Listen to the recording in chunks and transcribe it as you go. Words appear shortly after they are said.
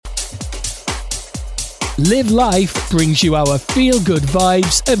Live Life brings you our feel-good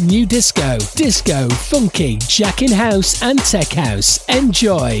vibes of new disco, funky, jack in house and tech house.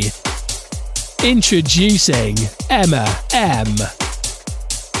 Enjoy. Introducing Emma M.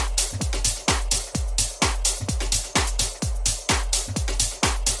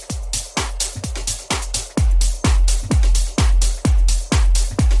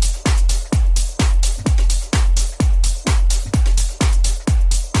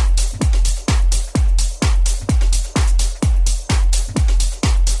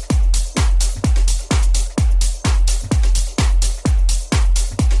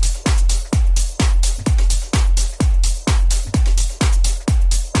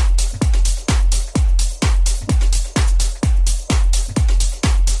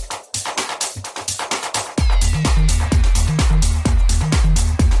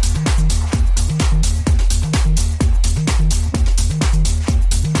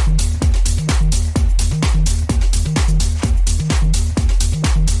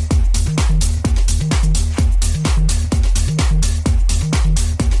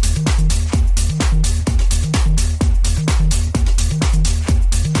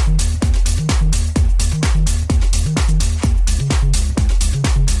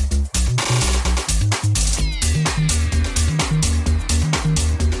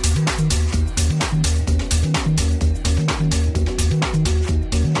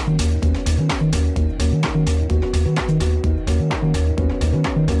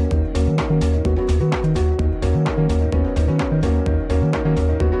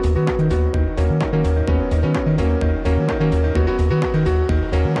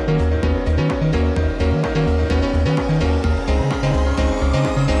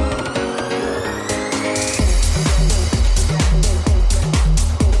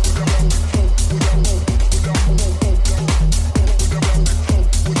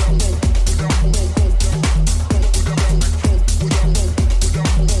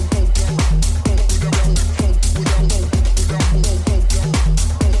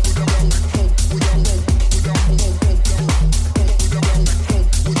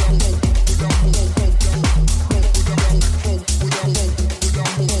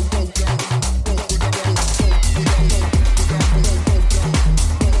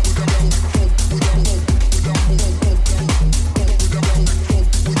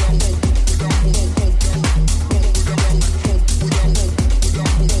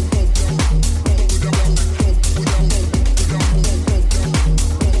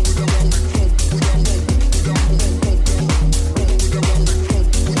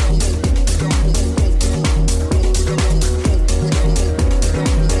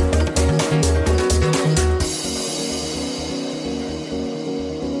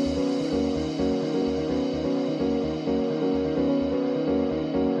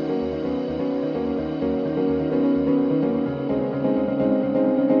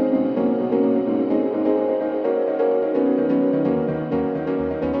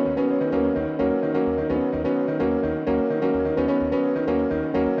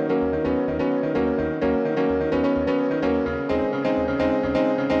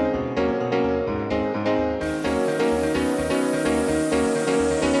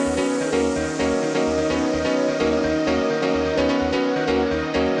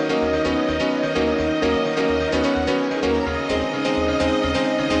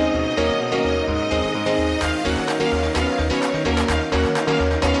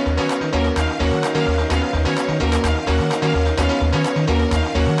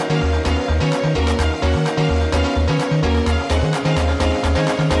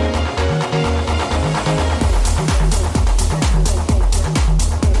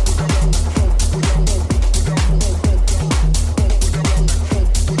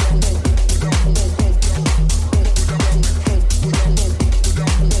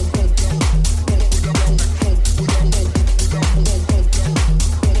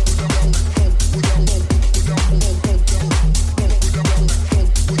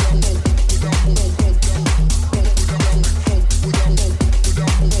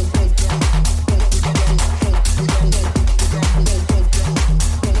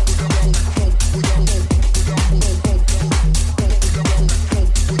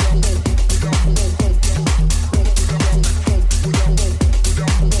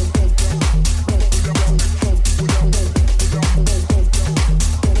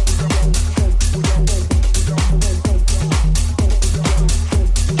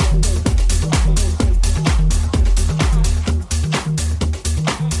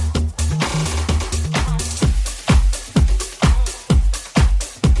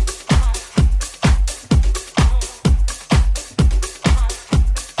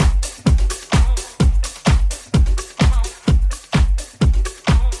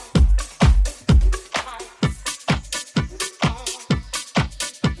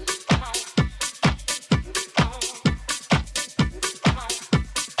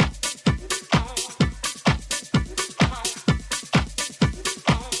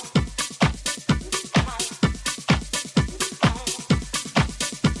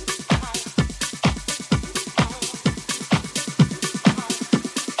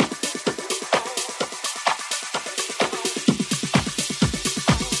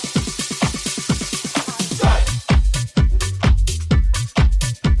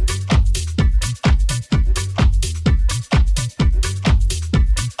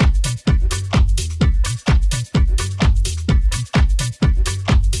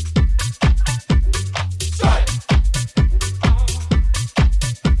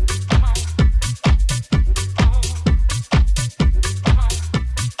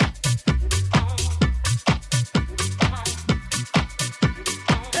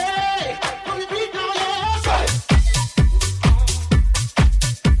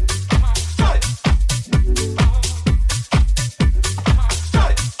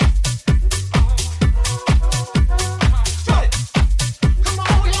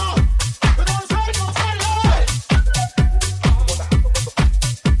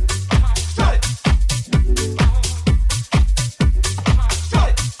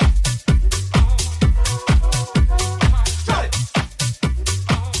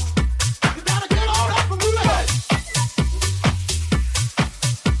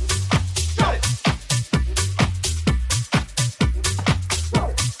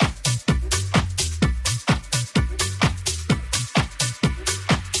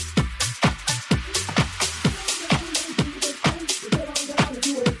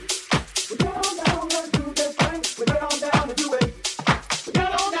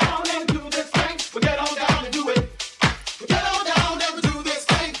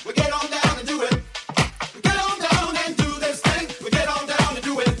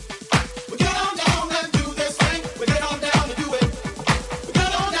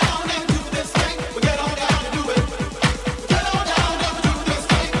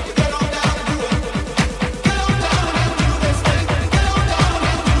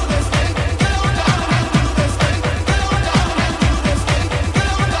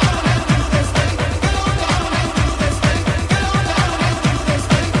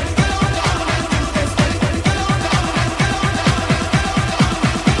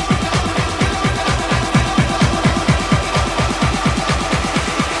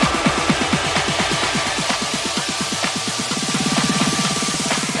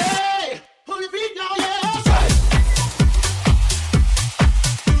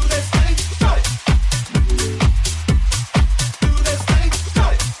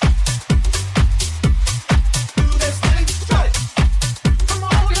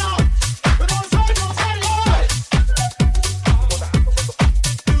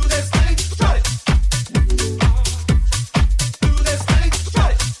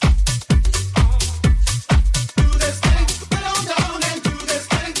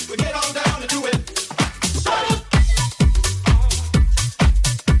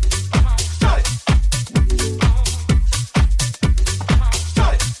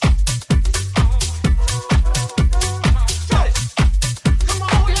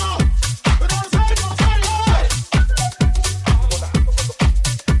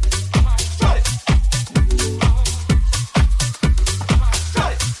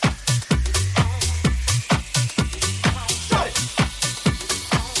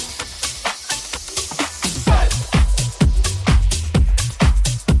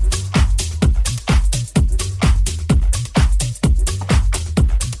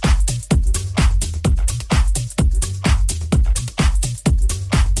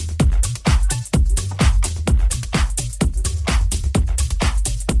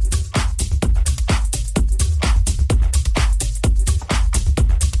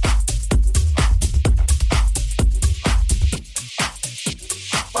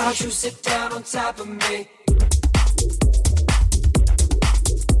 don't you sit down on top of me?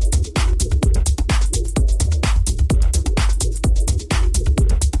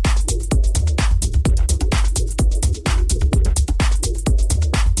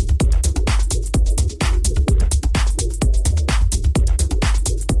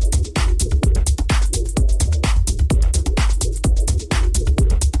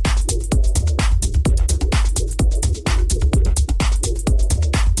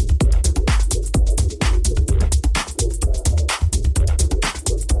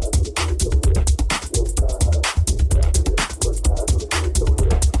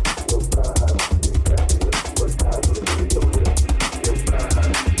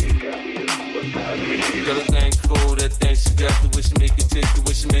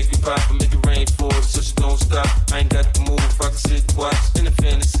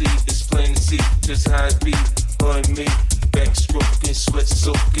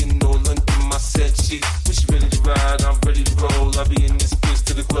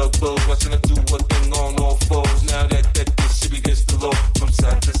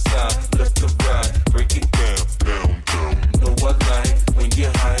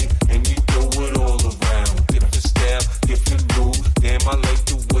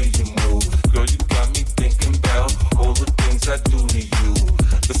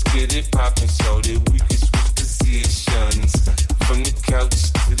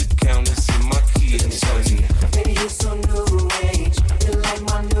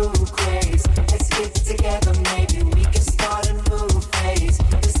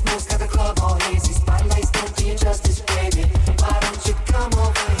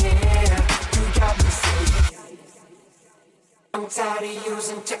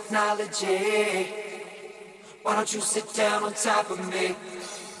 Why don't you sit down on top of me?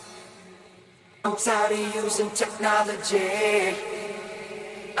 I'm tired of using technology.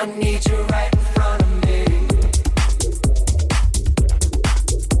 I need you right in front of me.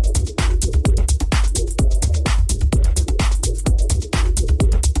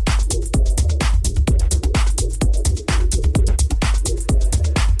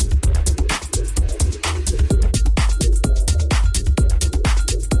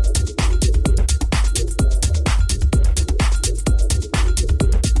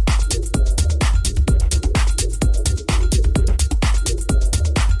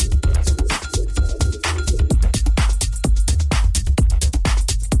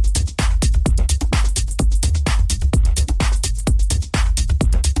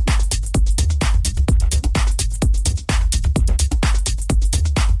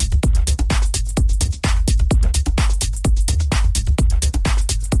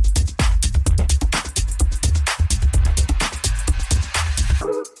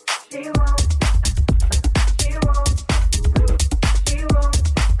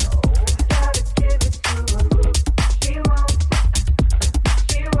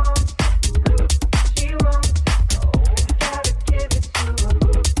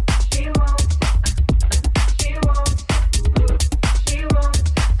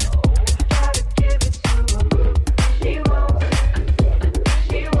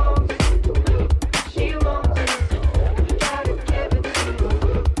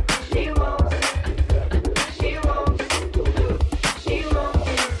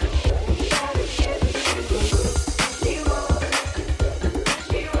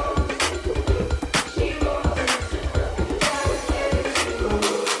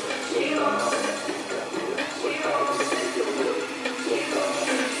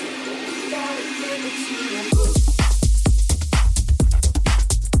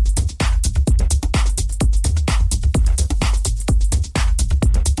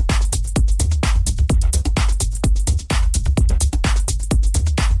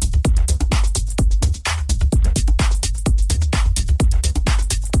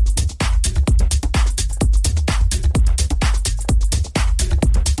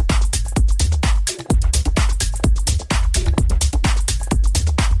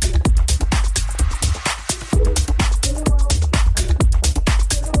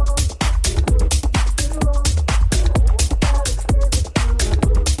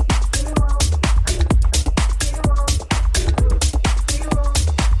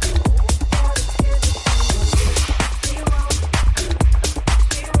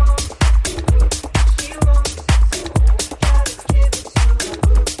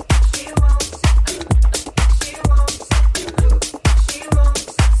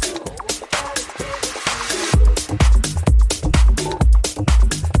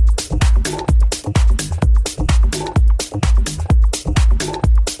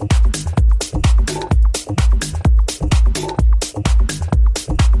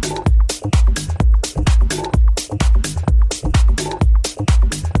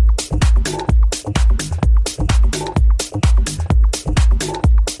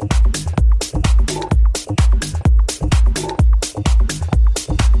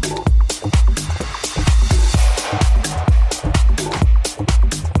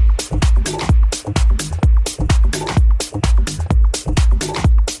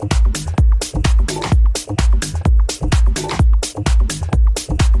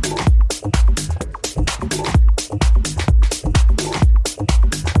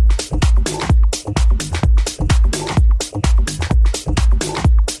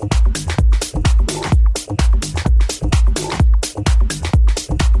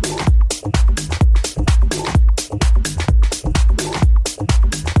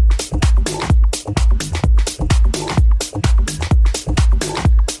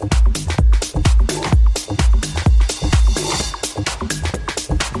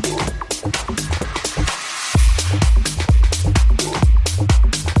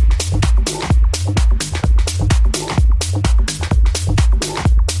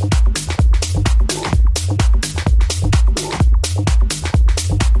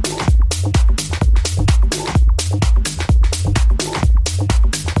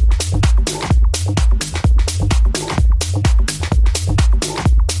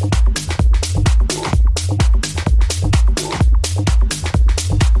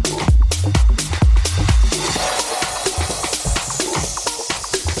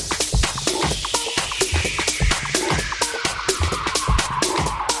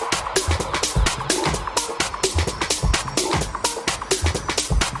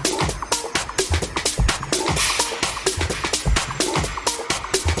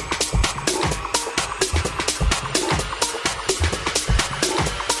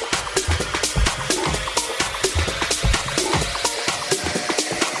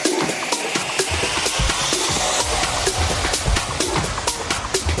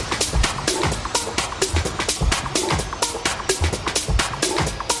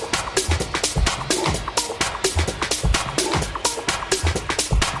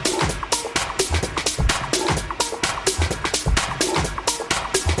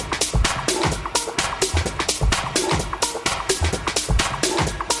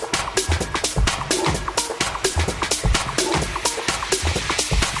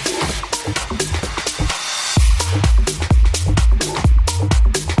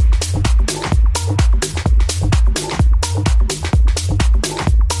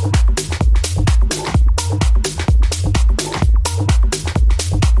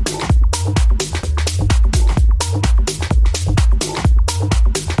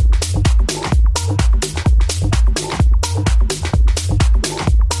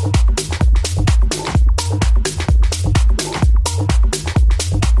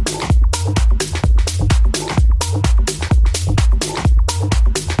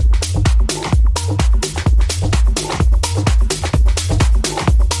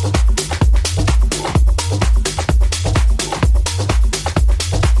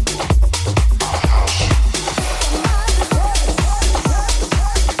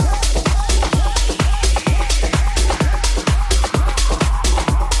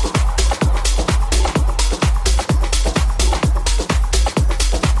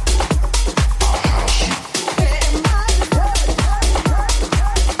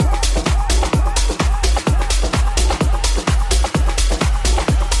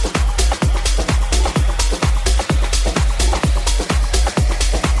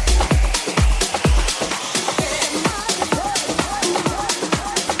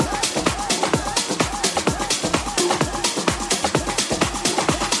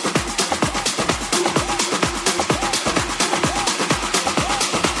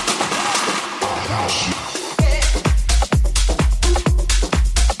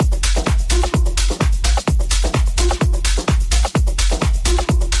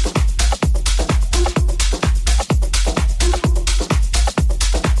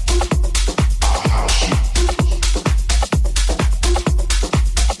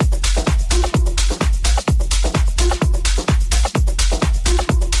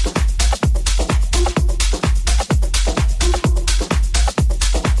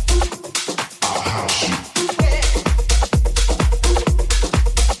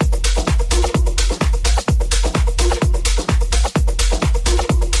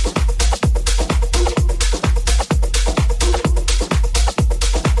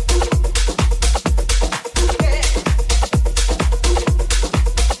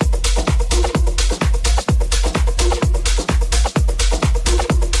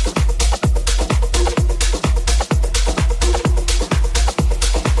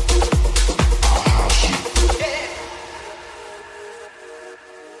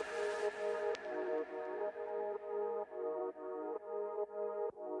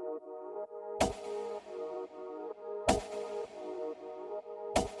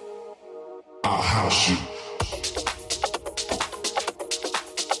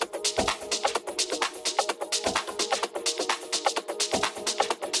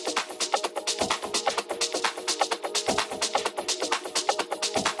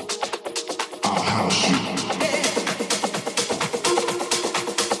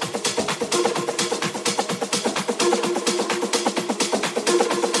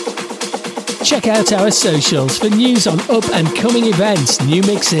 Check out our socials for news on up and coming events, new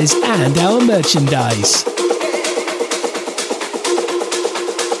mixes and our merchandise.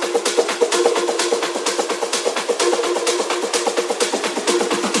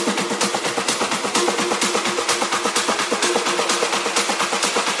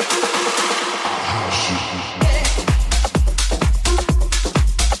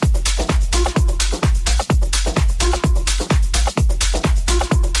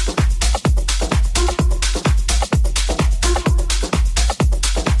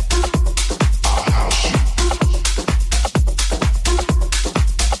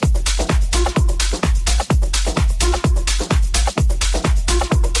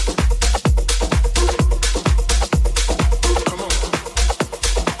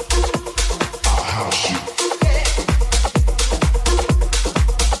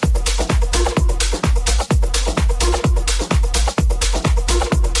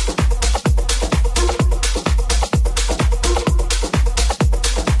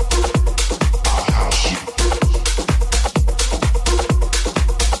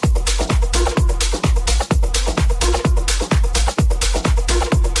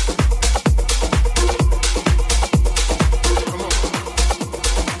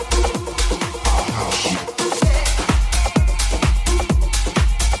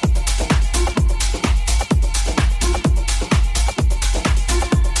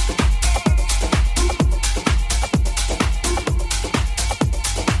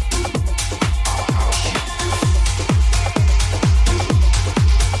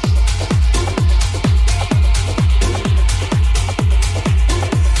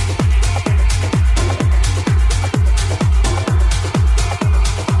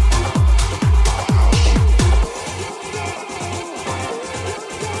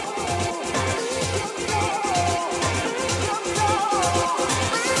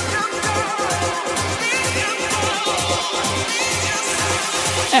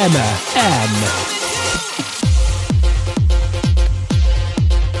 Emma M.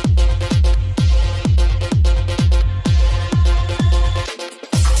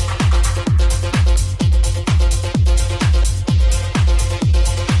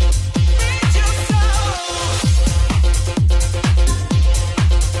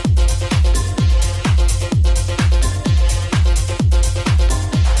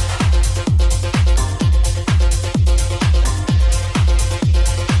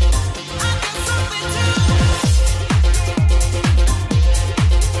 Something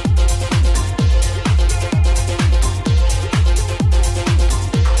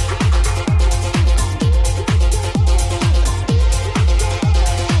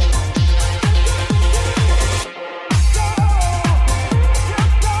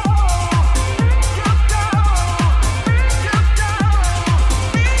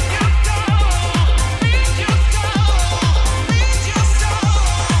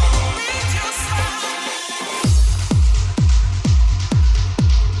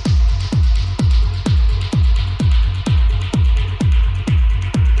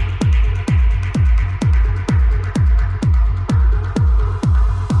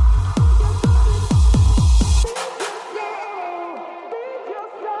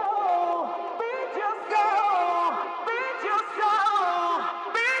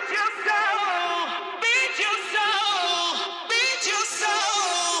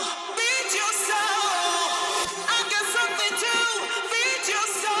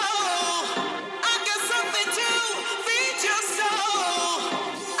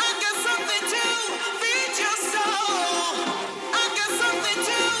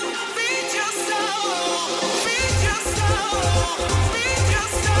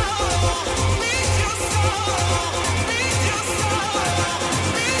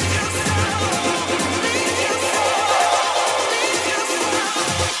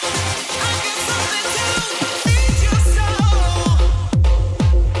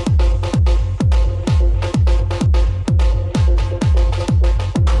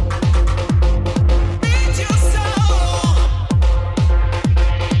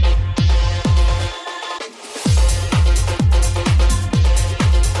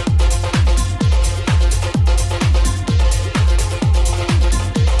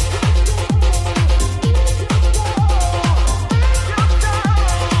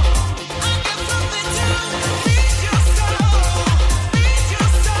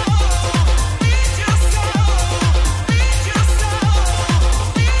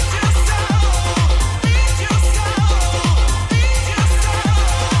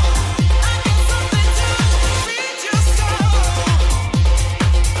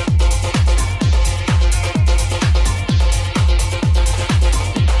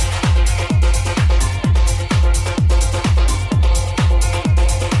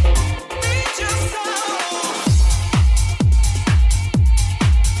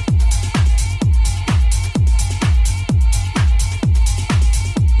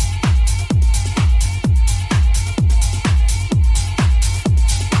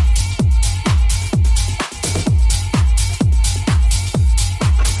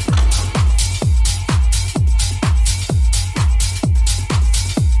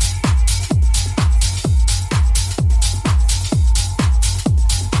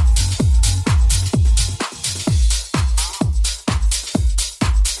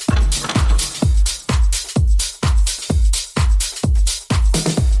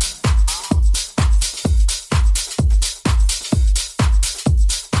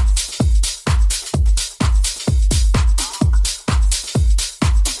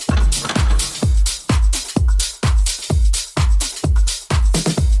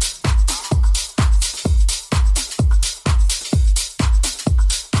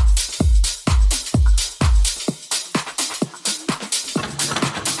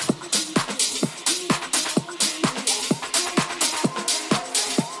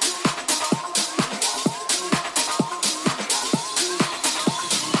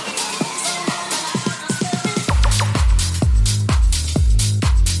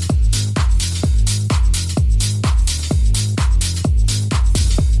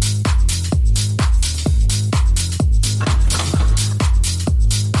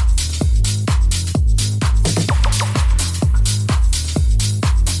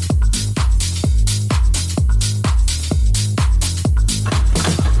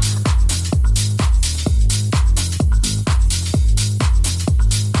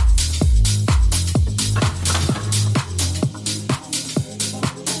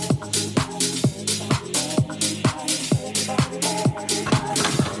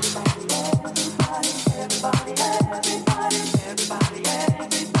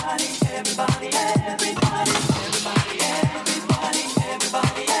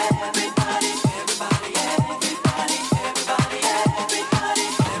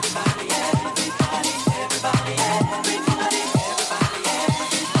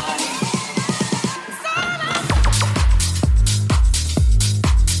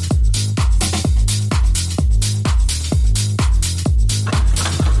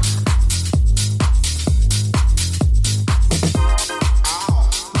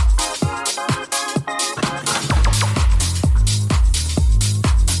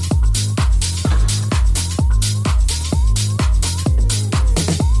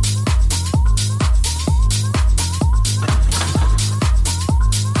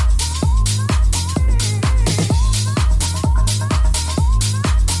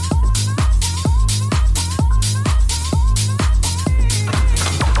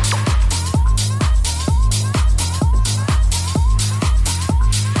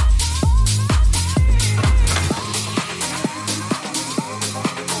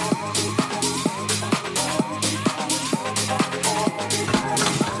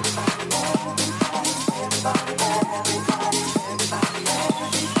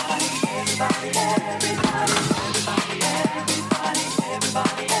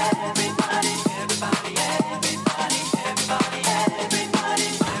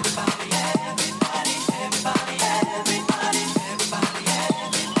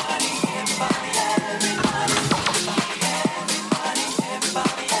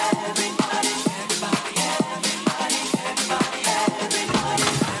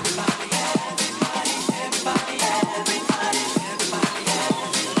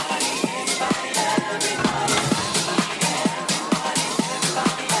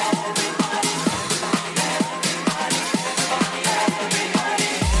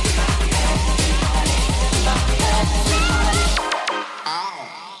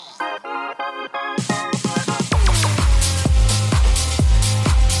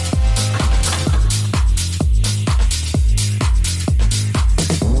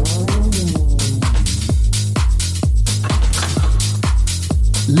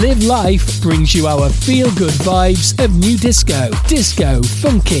Live Life brings you our feel-good vibes of new disco,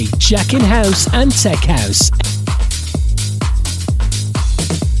 funky, jack in house and tech house.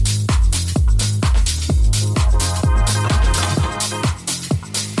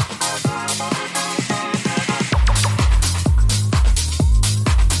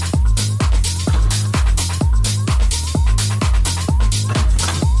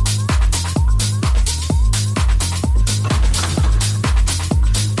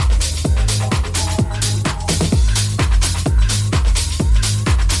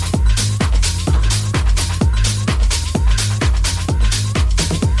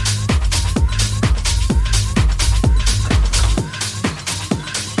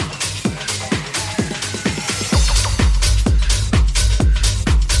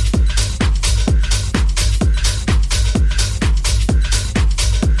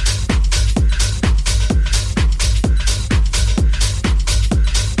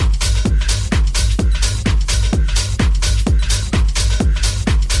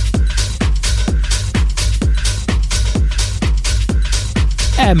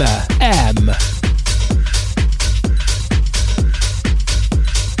 Emma M.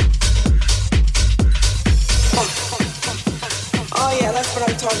 Oh yeah, that's what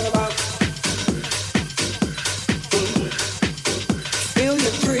I'm talking about. Feel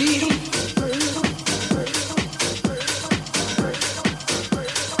your freedom.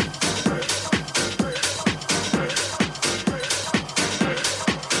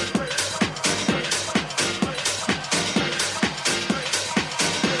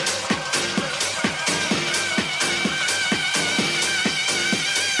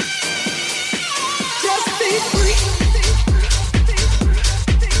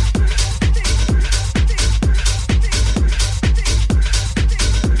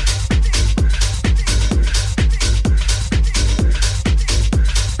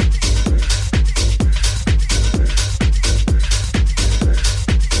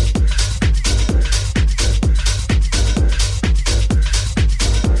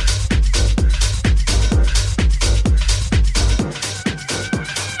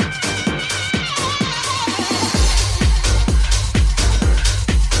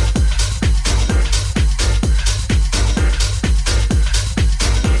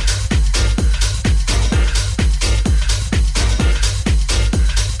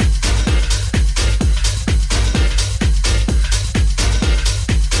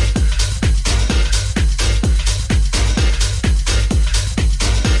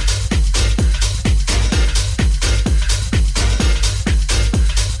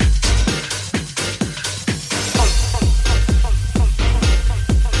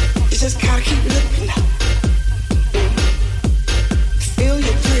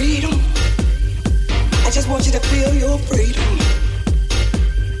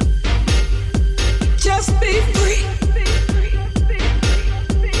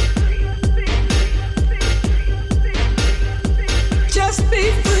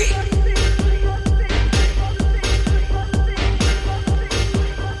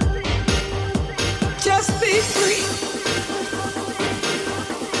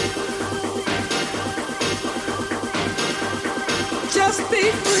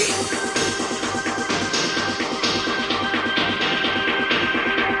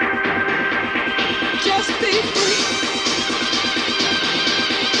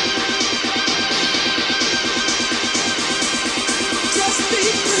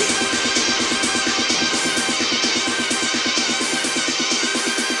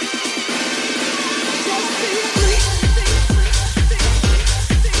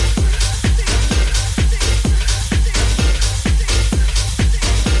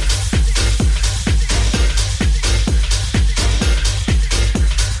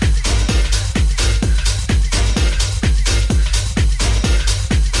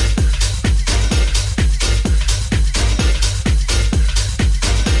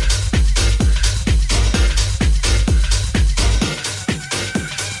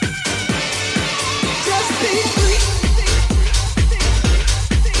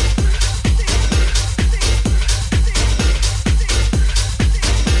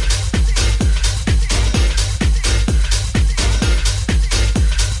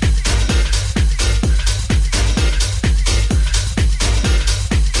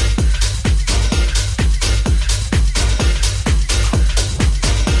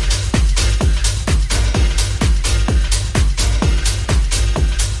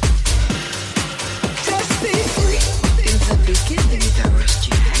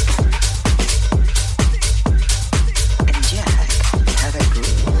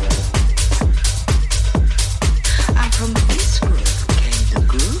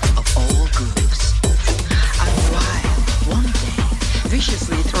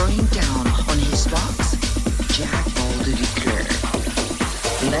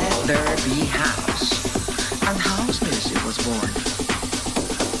 there be house, and house music was born.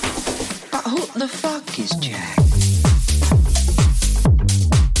 But who the fuck is Jack?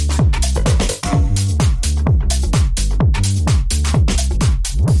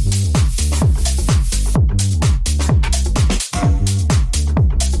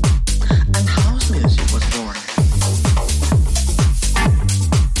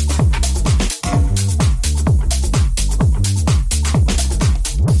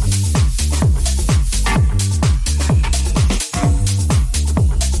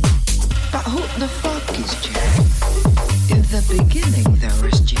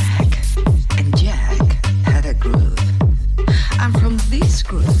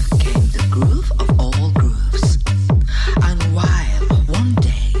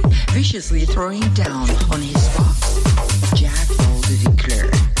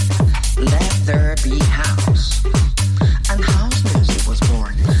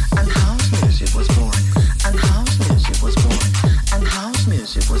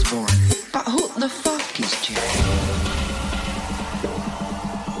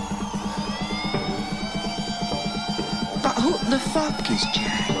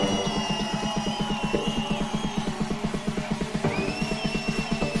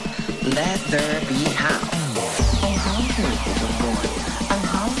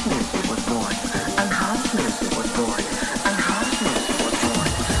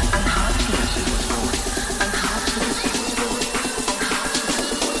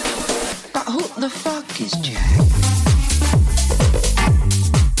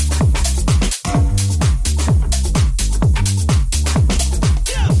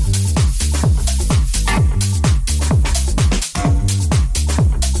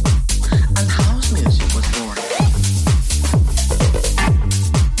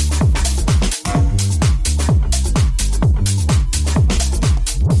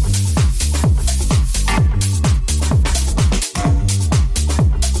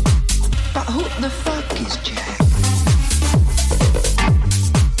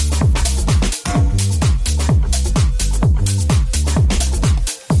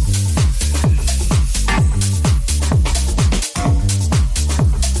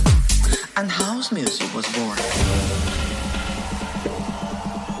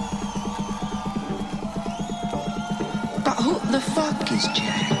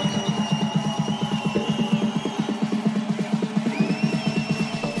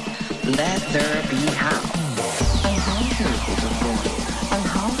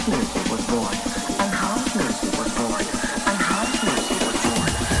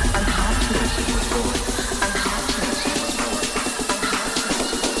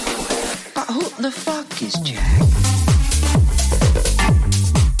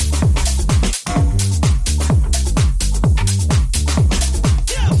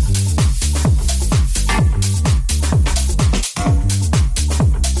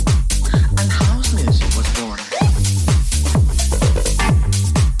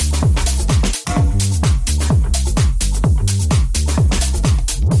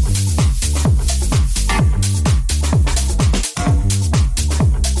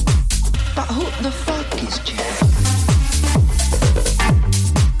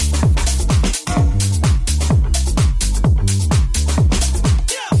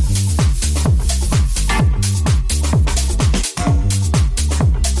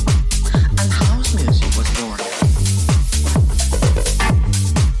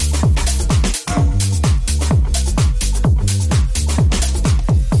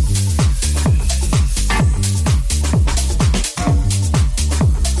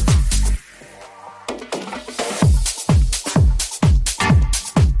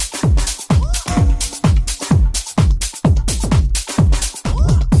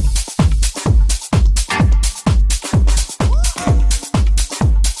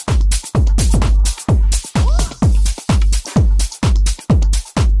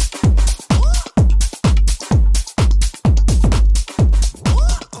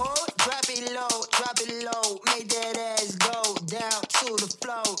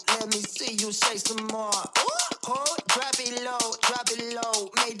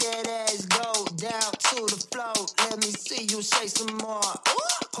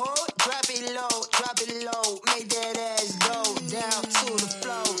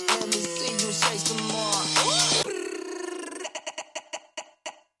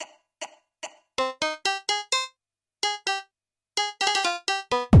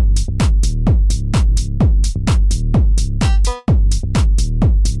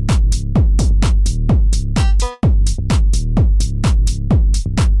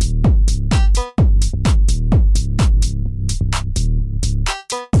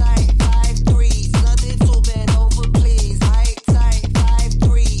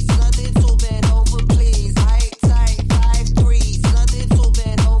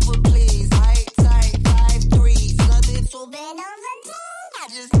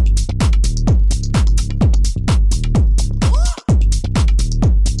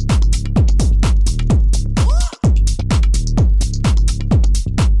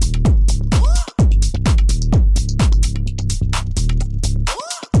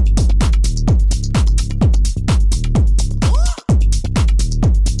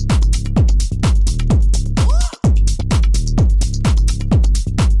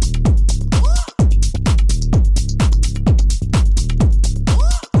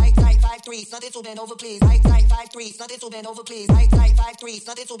 over, please. Right, 5-3, something to bend over, please. Right, 5-3,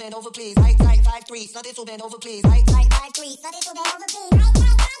 something to bend over, please. Right, 5-3, something to bend over, please. Right, 5-3, something to bend over, please. Right,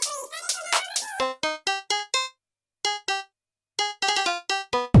 5-3.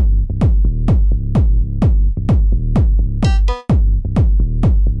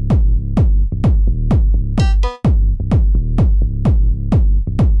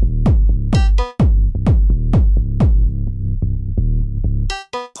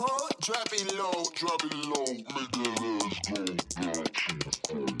 Drop it low, make that ass go down to the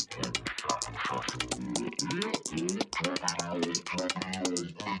floor. Make that ass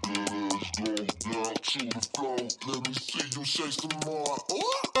go down to the floor. Let me see you shake some more. Ooh.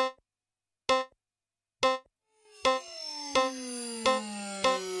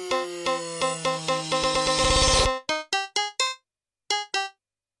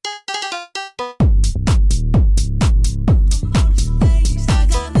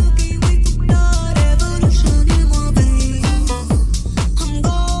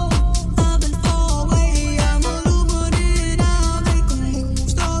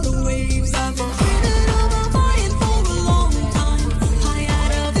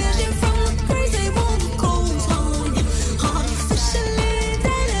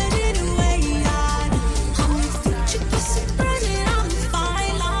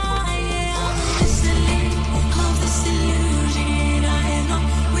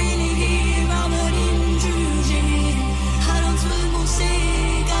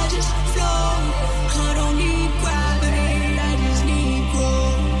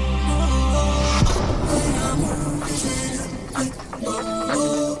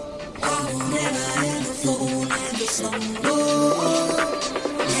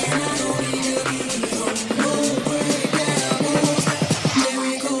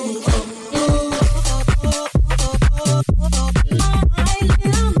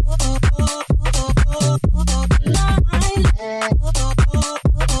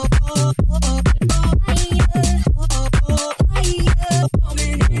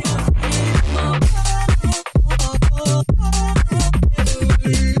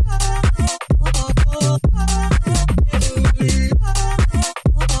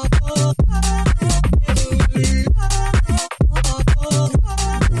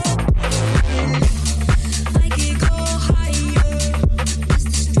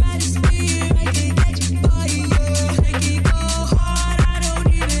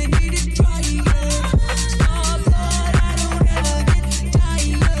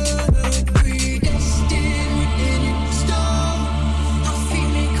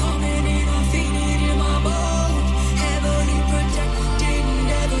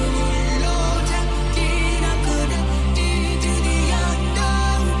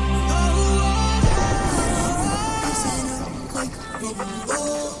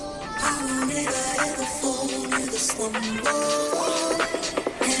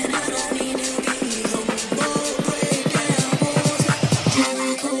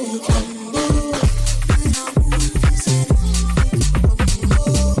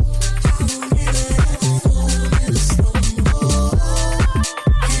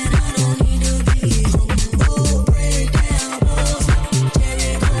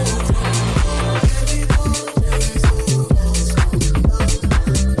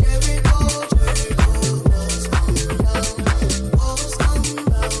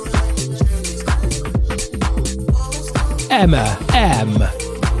 Emma M.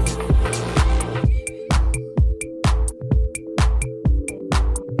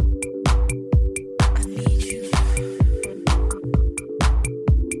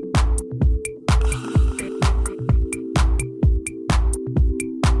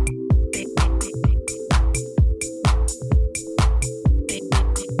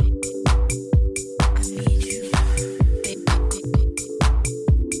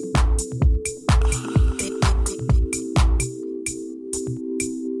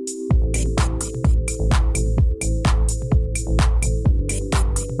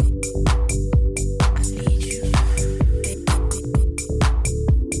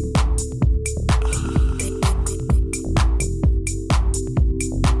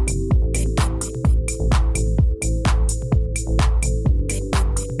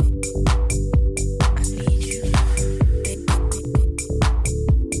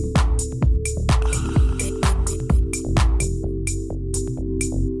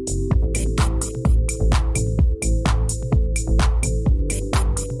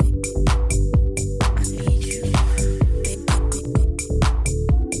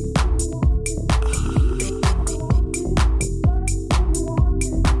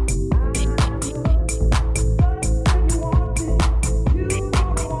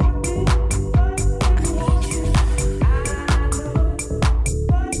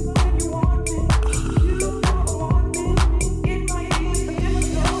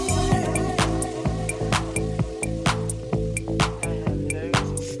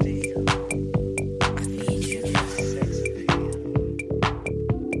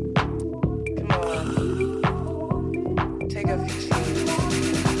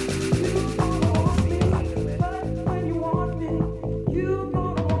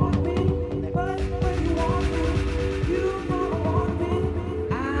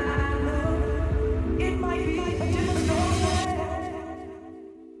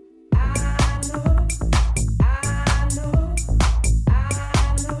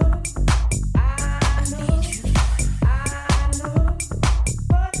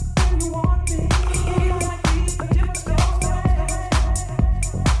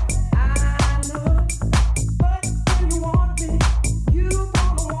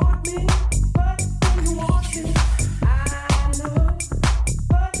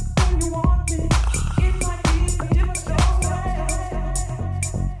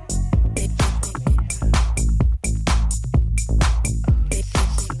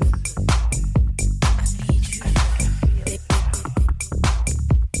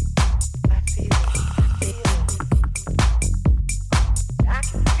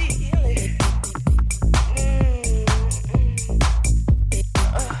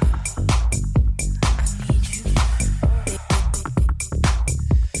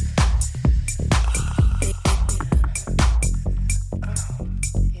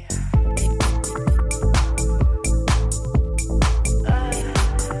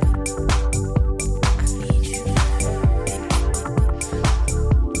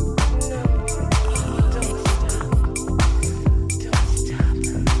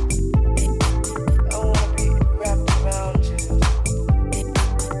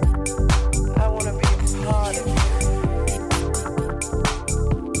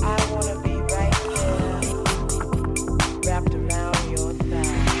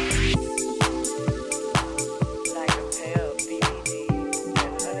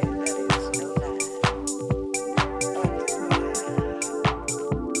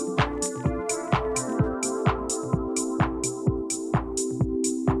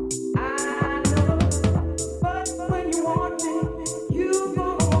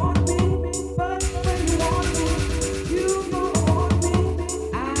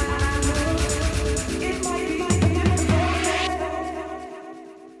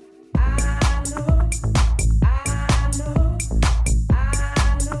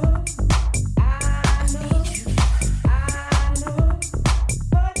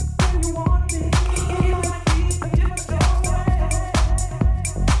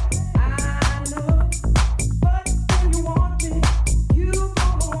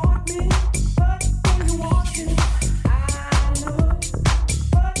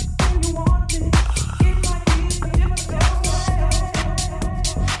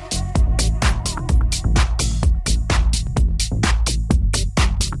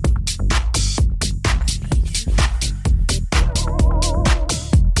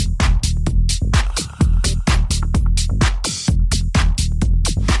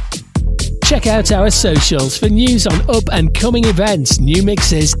 Check out our socials for news on up and coming events, new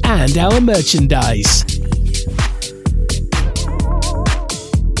mixes, and our merchandise.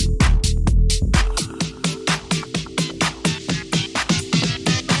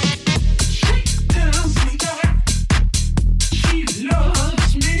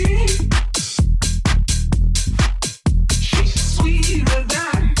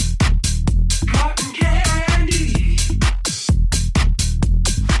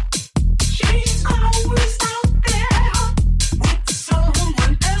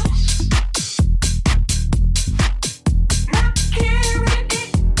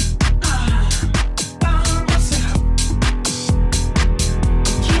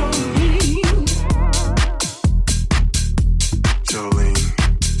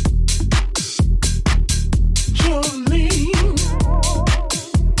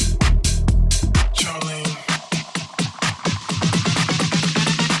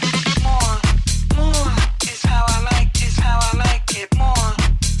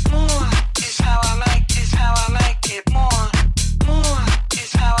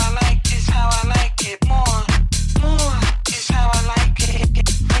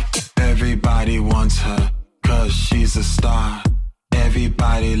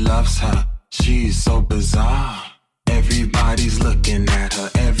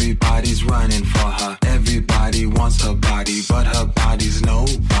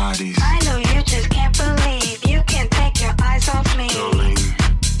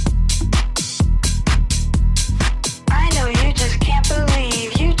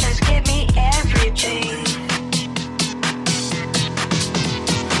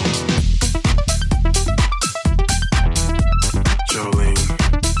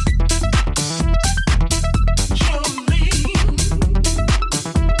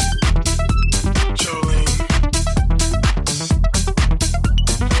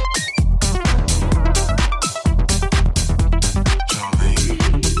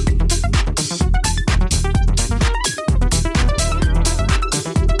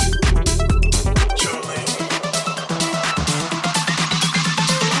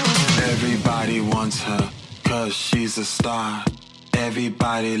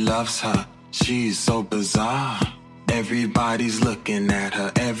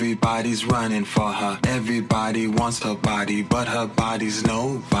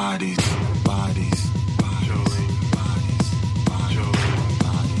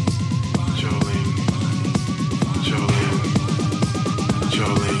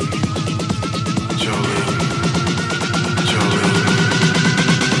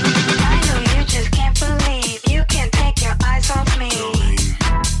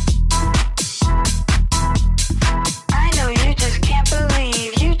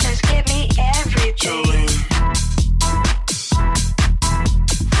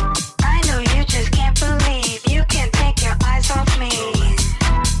 I know you just can't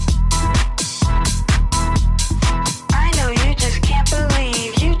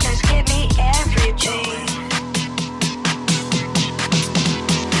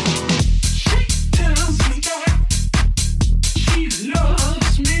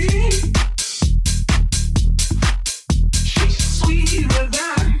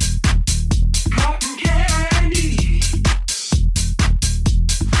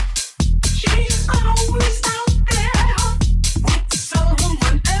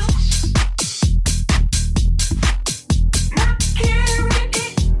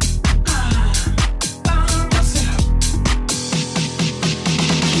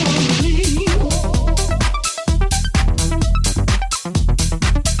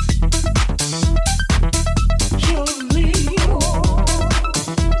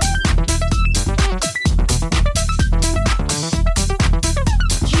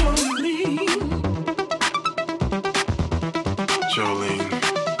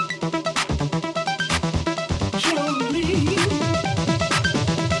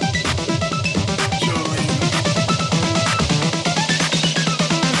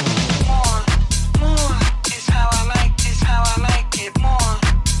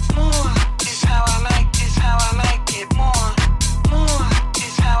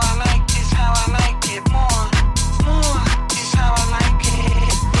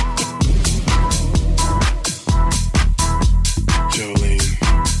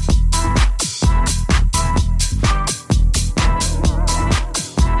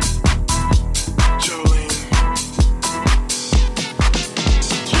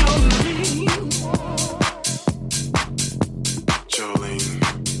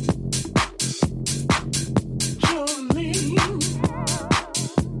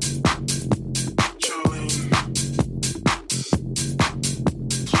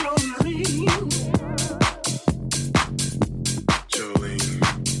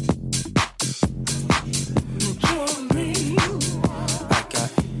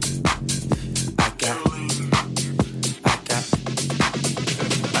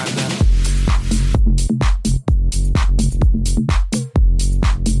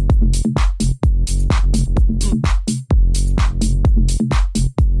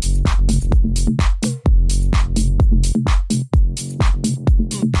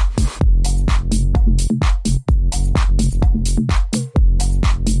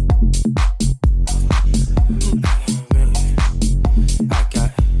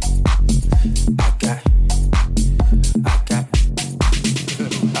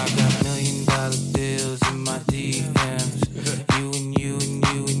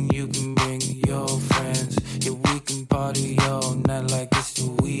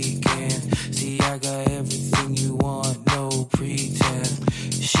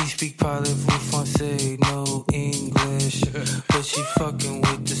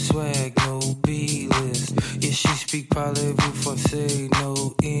with the swag, no B-list. Yeah, she speak parlez-vous français,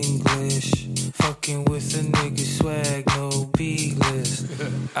 no English. Fucking with a nigga swag, no B-list.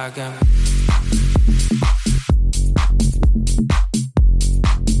 I got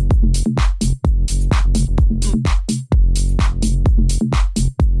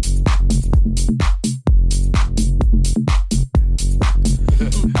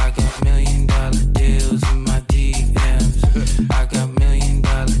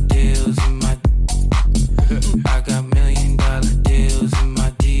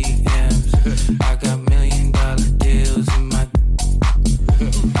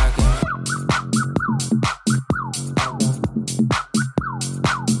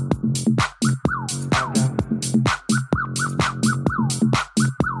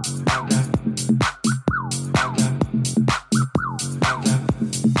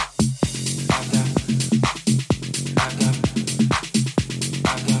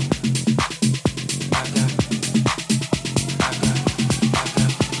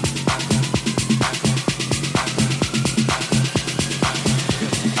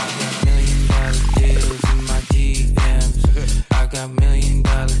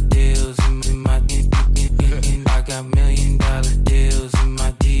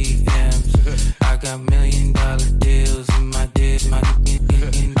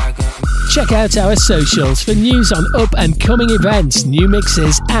Check out our socials for news on up and coming events, new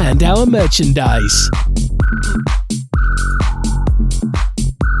mixes, and our merchandise.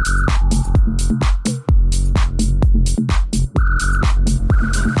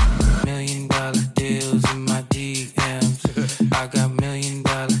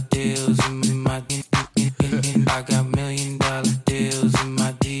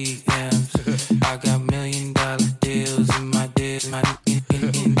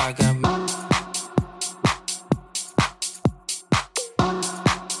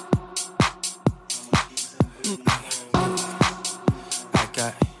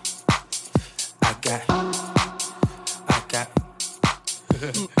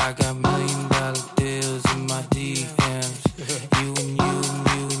 I got $1 million deals in my DMs. You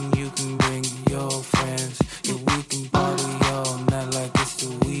and you can bring your friends. Yeah, we can party all night like it's the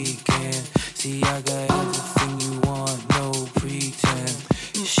weekend. See, I got everything you want, no pretend.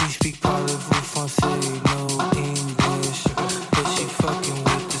 She speak parlez-vous français, no English, but she fucking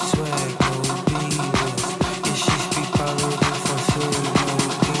with the swag, no B-list. Yeah, she speak parlez-vous français, no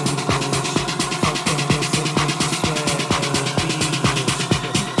English, fucking with the nigga swag, no B-list.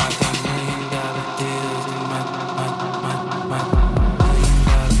 I got $1 million deals in my $1 million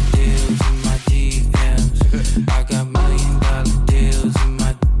deals in my DMs. I got $1 million deals in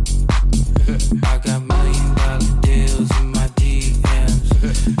my I got $1 million deals in my DMs.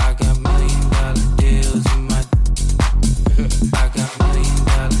 I got $1 million deals in my I got $1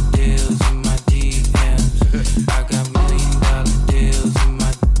 million deals in my DMs. I got $1 million deals in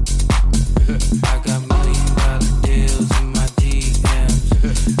my I got $1 million deals in my DMs.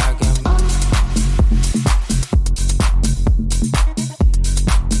 I got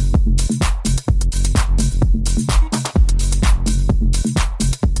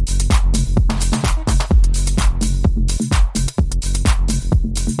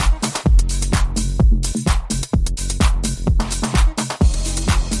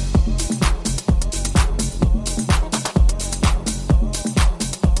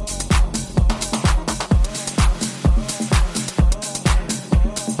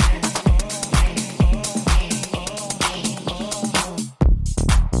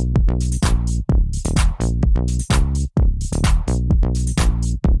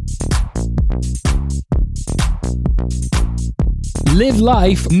Live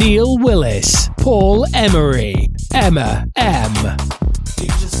Life, Neil Willis, Paul Emery, Emma M.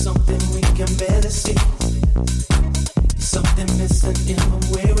 You're just something we can barely see. Something missing in the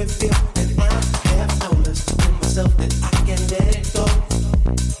way we feel. And I have noticed in myself that I can't let it go.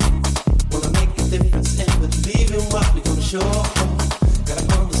 Wanna make a difference and believe in what we're gonna show. Gotta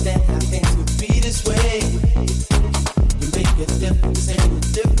understand how things could be this way. You make a difference in a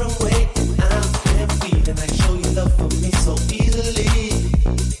different way. And I'm happy and I show you love for me so easily.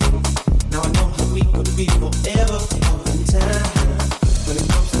 Now I know how we could be forever, all the time. When it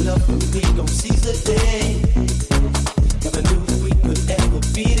comes to love, we gon' seize the day. Never knew that we could ever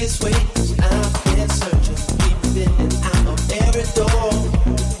be this way. So I've been searching, deep in and out of every door.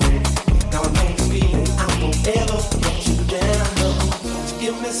 Now I know this feeling, I won't ever let you down, no. So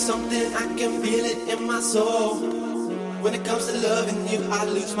give me something, I can feel it in my soul. When it comes to loving you, I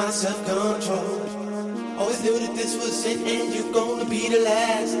lose my self-control. Always knew that this was it and you're gonna be the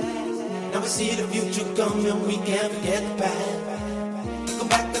last. Now we see the future coming, we can't forget the past. Go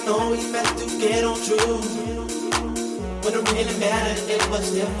back know we meant to get on true. When it really mattered, it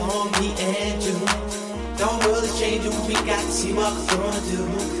was there for me and you. The world is changing, we got to see what we're gonna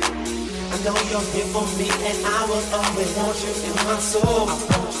do. I know you're here for me, and I will always want you in my soul. I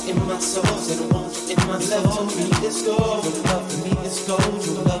want you in my soul, said I want you in my soul. To me, this gold. Your love to me is gold.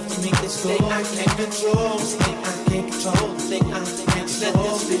 Your love to me is gold. Thing I can't control. Thing I can't control. Thing I can't let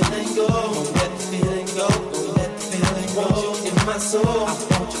this feeling go. Don't let the feeling go. Don't let the feeling go. I want you in my soul. I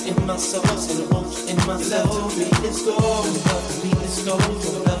want you in my soul. Said I want you in my soul. Your love to me is gold. Your love to me is gold.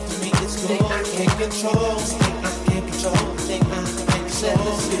 Your love to me is gold. Thing I can't control. Thing I can't control. Thing I can't let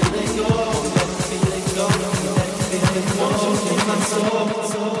this feeling go. Don't let the feeling go. Don't let the feeling go. I want you in my soul.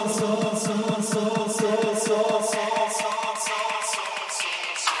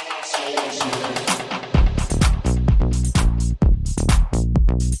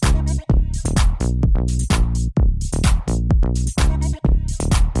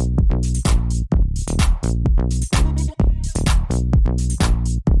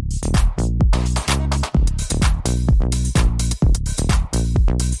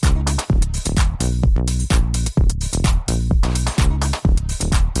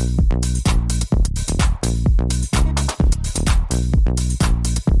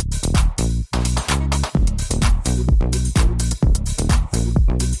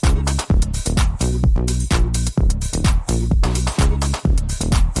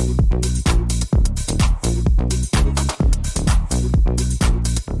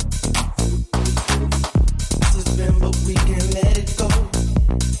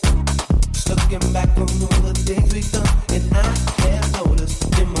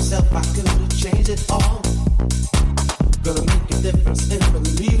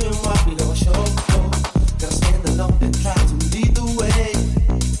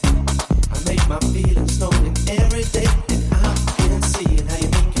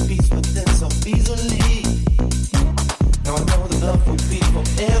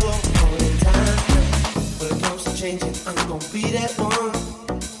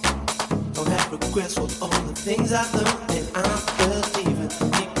 regrets for all the things I've learned, and I'm believing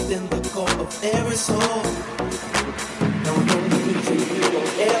deep within the core of every soul. Now I know the reason you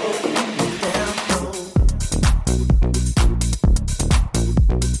don't ever